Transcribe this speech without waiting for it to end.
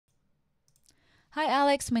Hi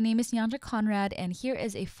Alex, my name is Nyandra Conrad, and here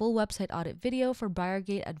is a full website audit video for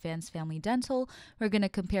Briargate Advanced Family Dental. We're going to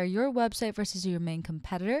compare your website versus your main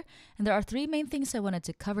competitor, and there are three main things I wanted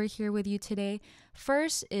to cover here with you today.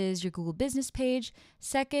 First is your Google business page,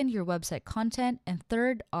 second, your website content, and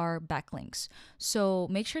third are backlinks. So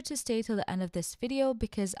make sure to stay till the end of this video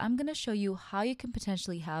because I'm going to show you how you can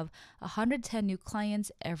potentially have 110 new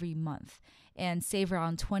clients every month and save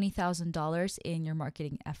around $20,000 in your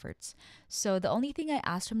marketing efforts. So the only thing I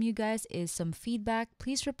ask from you guys is some feedback.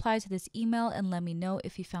 Please reply to this email and let me know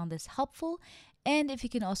if you found this helpful. And if you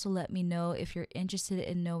can also let me know if you're interested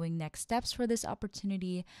in knowing next steps for this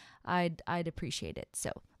opportunity, I'd appreciate it.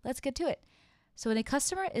 So let's get to it. So when a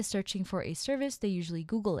customer is searching for a service, they usually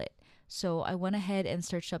Google it. So I went ahead and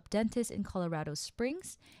searched up dentist in Colorado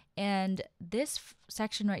Springs. And this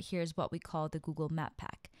section right here is what we call the Google Map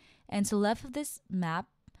Pack. And to the left of this map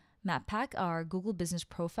pack are Google Business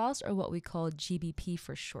Profiles, or what we call GBP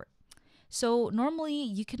for short. So normally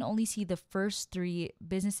you can only see the first three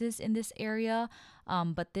businesses in this area,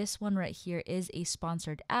 but this one right here is a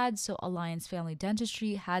sponsored ad. So Alliance Family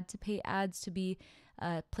Dentistry had to pay ads to be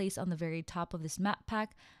placed on the very top of this map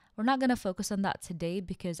pack. We're not going to focus on that today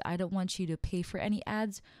because I don't want you to pay for any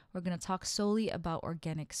ads. We're going to talk solely about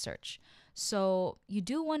organic search. So you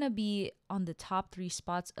do want to be on the top three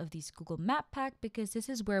spots of these Google Map Pack because this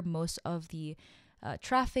is where most of the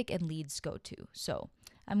traffic and leads go to. So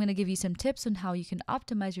I'm going to give you some tips on how you can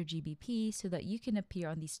optimize your GBP so that you can appear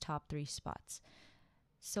on these top three spots.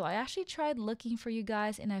 So I actually tried looking for you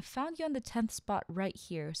guys and I found you on the 10th spot right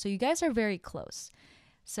here. So you guys are very close.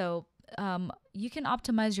 So you can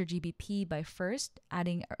optimize your GBP by first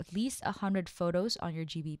adding at least 100 photos on your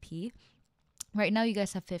GBP. Right now you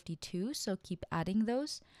guys have 52, so keep adding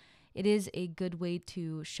those. It is a good way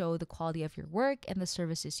to show the quality of your work and the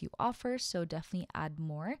services you offer, so definitely add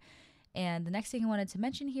more. And the next thing I wanted to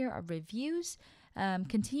mention here are reviews.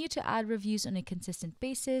 Continue to add reviews on a consistent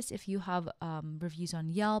basis. If you have reviews on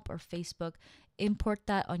Yelp or Facebook, import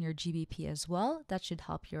that on your GBP as well. That should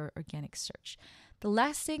help your organic search. The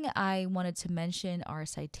last thing I wanted to mention are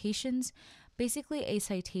citations. Basically, a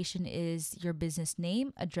citation is your business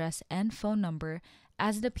name, address, and phone number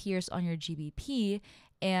as it appears on your GBP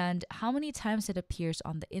and how many times it appears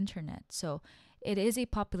on the internet. So it is a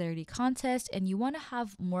popularity contest and you want to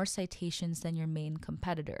have more citations than your main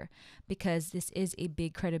competitor because this is a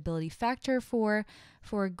big credibility factor for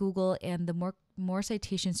Google, and the more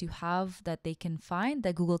citations you have that they can find,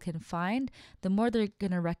 that Google can find, the more they're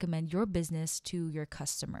going to recommend your business to your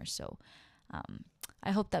customers. So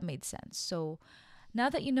I hope that made sense. So now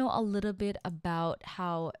that you know a little bit about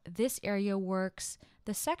how this area works,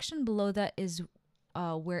 the section below that is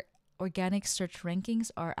where organic search rankings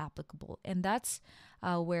are applicable, and that's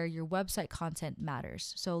where your website content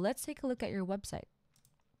matters. So let's take a look at your website.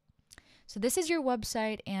 So this is your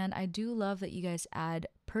website, and I do love that you guys add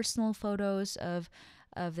personal photos of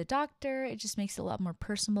the doctor. It just makes it a lot more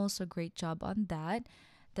personal, so great job on that.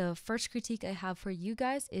 The first critique I have for you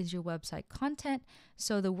guys is your website content.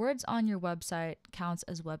 So the words on your website counts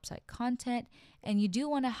as website content, and you do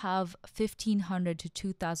want to have 1,500 to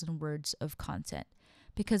 2,000 words of content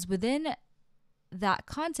because within that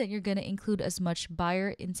content, you're going to include as much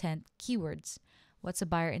buyer intent keywords. What's a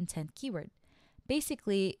buyer intent keyword?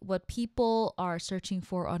 Basically, what people are searching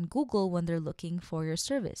for on Google when they're looking for your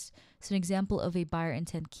service. So an example of a buyer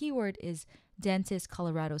intent keyword is dentist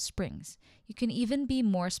Colorado Springs. You can even be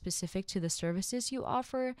more specific to the services you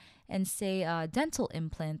offer and say dental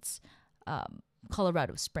implants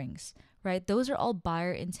Colorado Springs, right? Those are all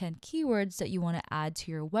buyer intent keywords that you want to add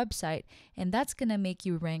to your website, and that's going to make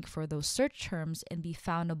you rank for those search terms and be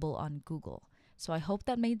foundable on Google. So I hope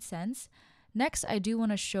that made sense. Next, I do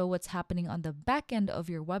want to show what's happening on the back end of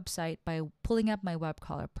your website by pulling up my web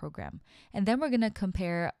crawler program. And then we're going to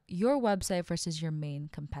compare your website versus your main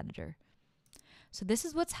competitor. So this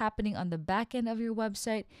is what's happening on the back end of your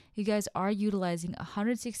website. You guys are utilizing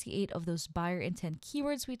 168 of those buyer intent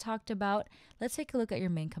keywords we talked about. Let's take a look at your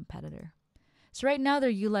main competitor. So right now they're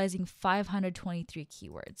utilizing 523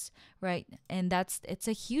 keywords, right? And it's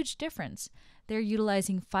a huge difference. They're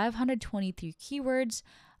utilizing 523 keywords,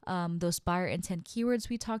 those buyer intent keywords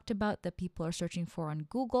we talked about that people are searching for on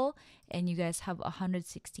Google, and you guys have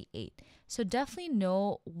 168. So definitely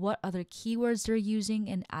know what other keywords they're using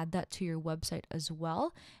and add that to your website as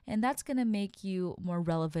well. And that's going to make you more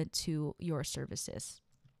relevant to your services.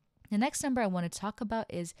 The next number I want to talk about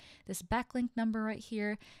is this backlink number right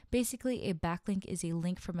here. Basically, a backlink is a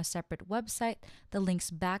link from a separate website that links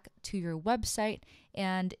back to your website,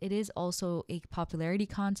 and it is also a popularity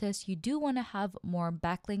contest. You do want to have more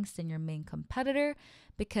backlinks than your main competitor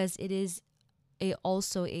because it is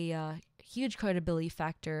also a huge credibility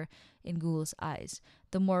factor in Google's eyes.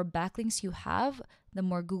 The more backlinks you have, the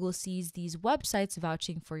more Google sees these websites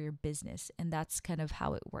vouching for your business. And that's kind of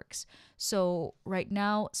how it works. So right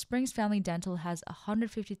now, Springs Family Dental has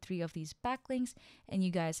 153 of these backlinks, and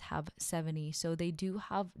you guys have 70. So they do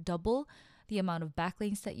have double the amount of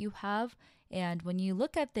backlinks that you have. And when you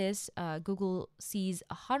look at this, Google sees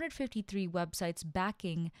 153 websites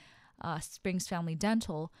backing Springs Family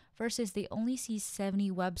Dental versus they only see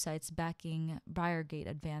 70 websites backing Briargate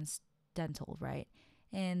Advanced Dental, right?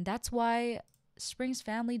 And that's why Springs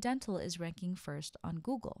Family Dental is ranking first on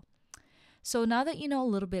Google. So now that you know a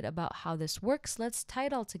little bit about how this works, let's tie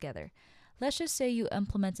it all together. Let's just say you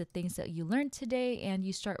implement the things that you learned today and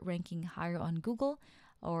you start ranking higher on Google,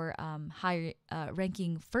 or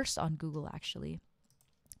ranking first on Google actually.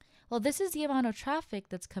 Well, this is the amount of traffic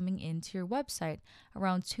that's coming into your website.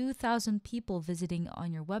 Around 2,000 people visiting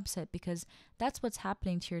on your website, because that's what's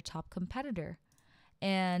happening to your top competitor.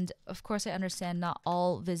 And of course, I understand not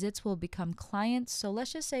all visits will become clients. So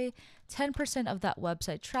let's just say 10% of that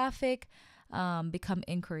website traffic become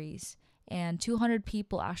inquiries. And 200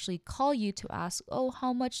 people actually call you to ask, oh,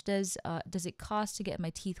 how much does it cost to get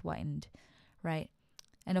my teeth whitened, right?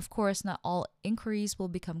 And of course, not all inquiries will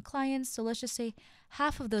become clients. So let's just say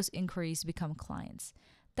half of those inquiries become clients.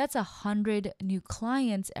 That's 100 new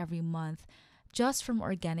clients every month just from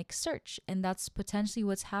organic search. And that's potentially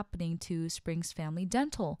what's happening to Springs Family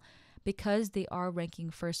Dental, because they are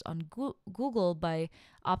ranking first on Google by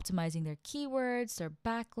optimizing their keywords, their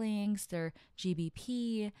backlinks, their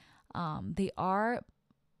GBP. They are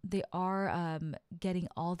getting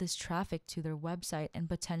all this traffic to their website and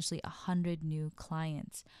potentially 100 new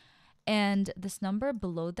clients. And this number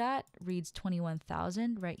below that reads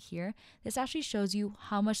 21,000 right here. This actually shows you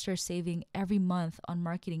how much they're saving every month on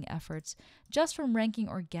marketing efforts just from ranking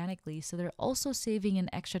organically. So they're also saving an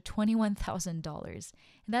extra $21,000.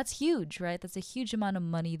 And that's huge, right? That's a huge amount of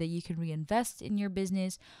money that you can reinvest in your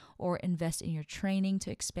business or invest in your training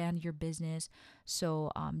to expand your business.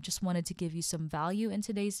 So just wanted to give you some value in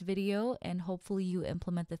today's video, and hopefully you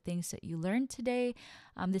implement the things that you learned today.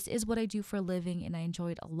 This is what I do for a living, and I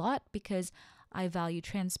enjoy it a lot because I value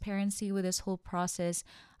transparency with this whole process.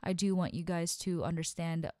 I do want you guys to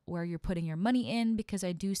understand where you're putting your money in, because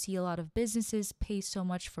I do see a lot of businesses pay so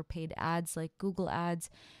much for paid ads like Google ads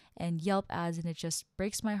and Yelp ads, and it just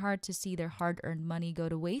breaks my heart to see their hard-earned money go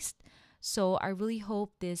to waste. So I really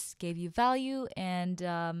hope this gave you value. And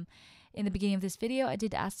in the beginning of this video, I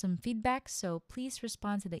did ask some feedback, so please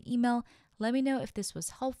respond to the email. Let me know if this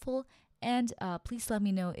was helpful. And please let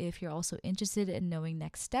me know if you're also interested in knowing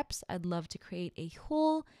next steps. I'd love to create a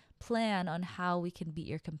whole plan on how we can beat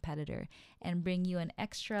your competitor and bring you an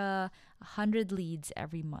extra 100 leads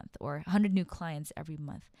every month, or 100 new clients every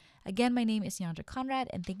month. Again, my name is Yandra Conrad,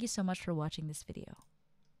 and thank you so much for watching this video.